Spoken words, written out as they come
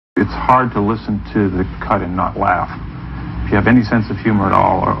it's hard to listen to the cut and not laugh. If you have any sense of humor at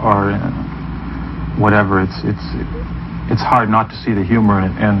all, or whatever, it's hard not to see the humor in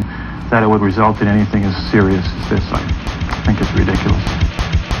it, and that it would result in anything as serious as this, I think it's ridiculous.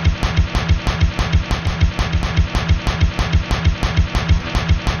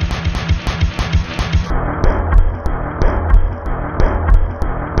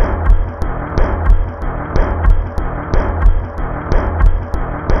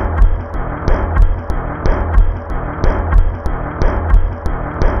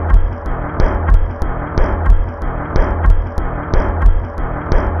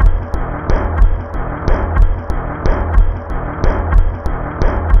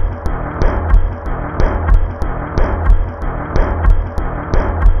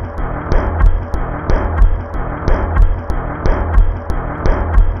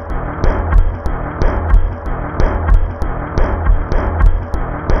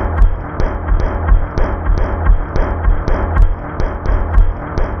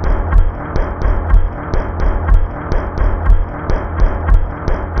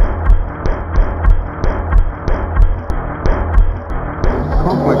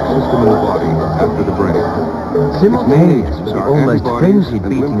 Simultaneous with the almost frenzied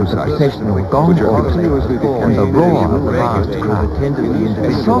beating of the processional gong organ and the roar of the vast crowd,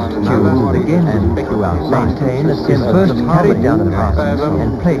 the soft tunes again and throughout maintain a sense first carried down the masses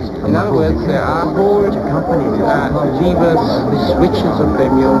and placed in other words, there are whole levers, switches of the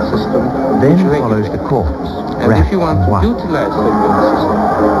immune system. Then follows the corpse. And if you want to utilize the immune system,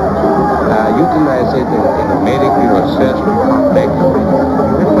 utilize it in a medical or surgical context, you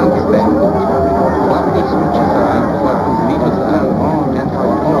have to understand what these switches are, what these levers are, and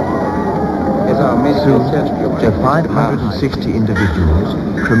how it works. As our medical surgical The 560 individuals,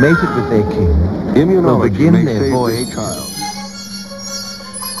 cremated with their king, will begin their voyage.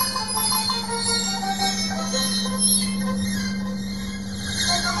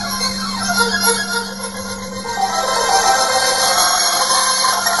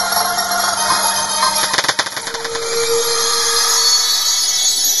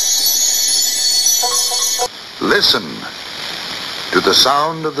 Listen to the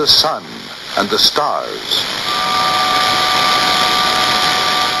sound of the sun and the stars.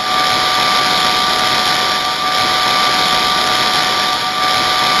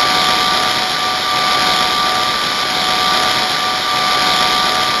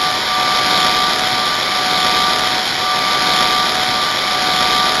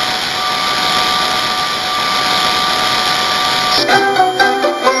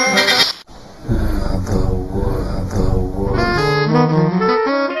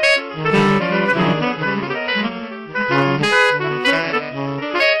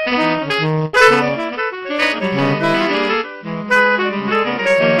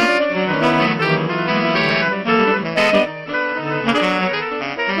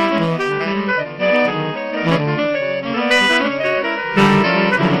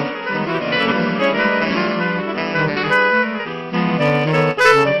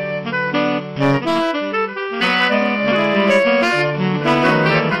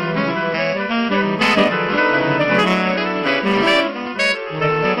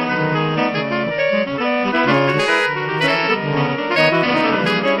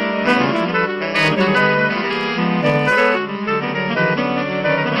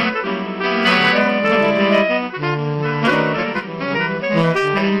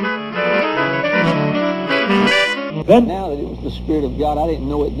 Now that it was the Spirit of God, I didn't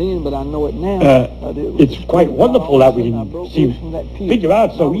know it then, but I know it now. It's quite wonderful that we can figure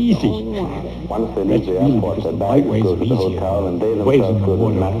out so easy. Once they leave the airport, the bags go to the hotel, and they themselves go to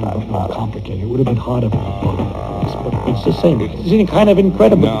the massage parlor. Complicated. It would have been harder for but it's the same. It's kind of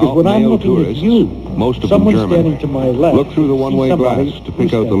incredible because when I'm looking at you, most of someone them German, standing to my left, look through the one-way glass to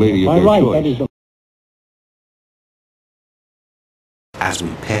pick out the lady of their choice. As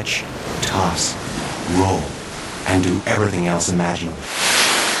we pitch, toss, roll, and do everything else imaginable.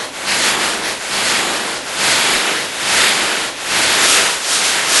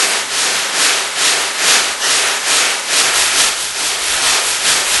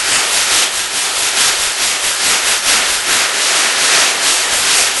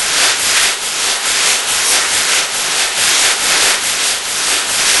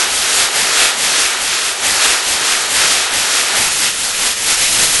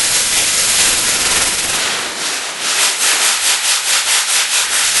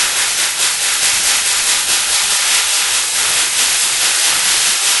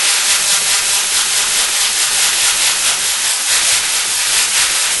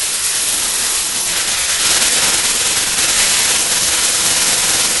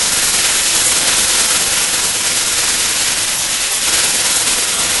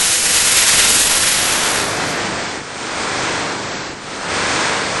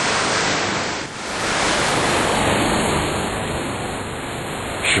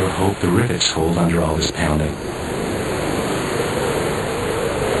 Sure hope the rivets hold under all this pounding.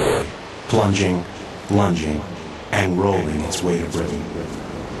 Plunging, lunging, and rolling its weight of rhythm.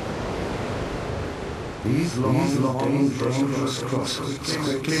 These long, dangerous crossroads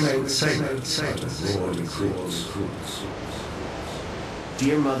quickly made sailors out of raw recruits.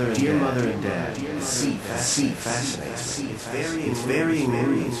 Dear mother and dad, the sea fascinates me. It's very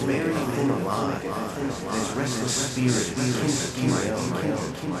thin alive. There's restless spirit, it's akin to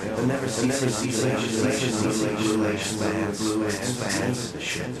my own. The never ceasing undulation spans the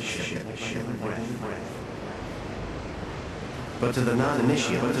ship. But to the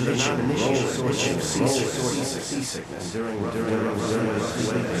non-initiated, seasickness during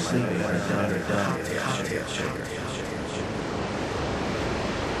sleeping under cocktail shaker.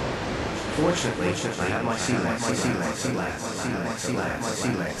 Fortunately, I have my sea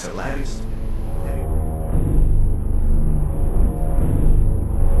legs at last.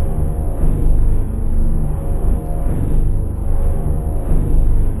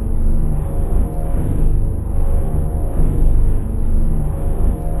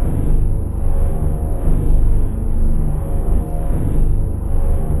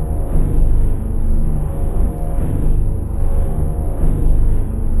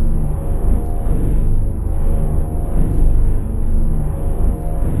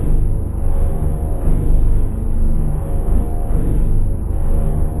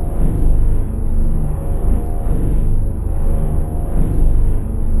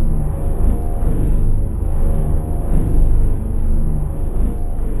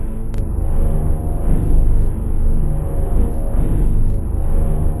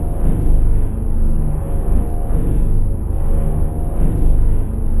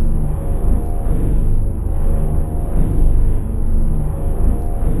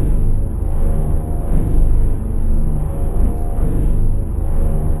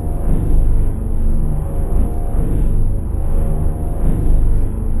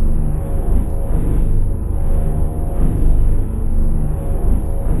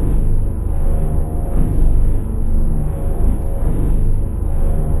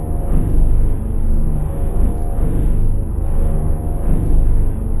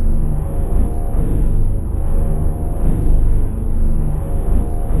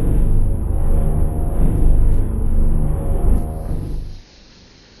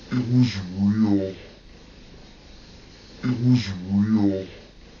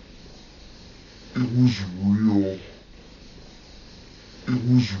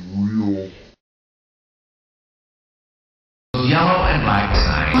 Yellow and black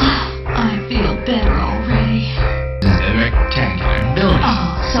sign. I feel better already. This is a rectangular building.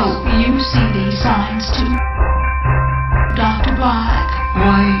 So you see these signs too, Dr. Black?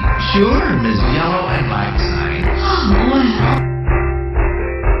 Why, sure, Miss Yellow and Black sign. Well.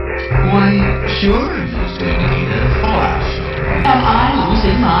 Why, sure, Miss Negative Fallout Shelter. Am I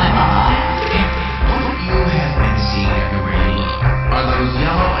losing my mind? What you have been seeing everywhere you look are those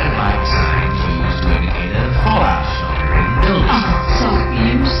yellow and black signs used to indicate a fallout shelter in buildings. So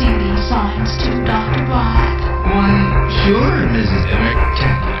you see these signs too, Dr. Black? Why, sure, Mrs.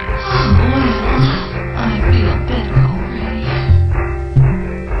 Rectangular. Well, I feel better already.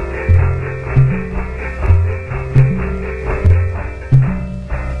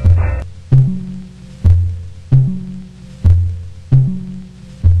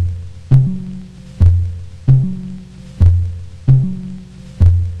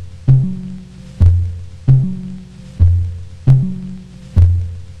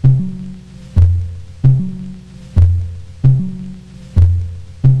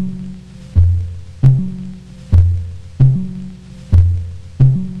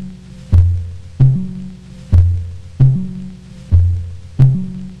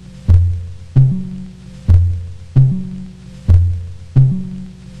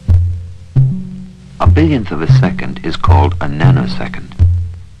 A billionth of a second is called a nanosecond.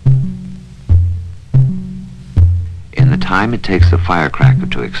 In the time it takes a firecracker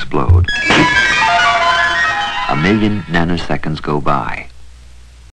to explode, 1,000,000 nanoseconds go by.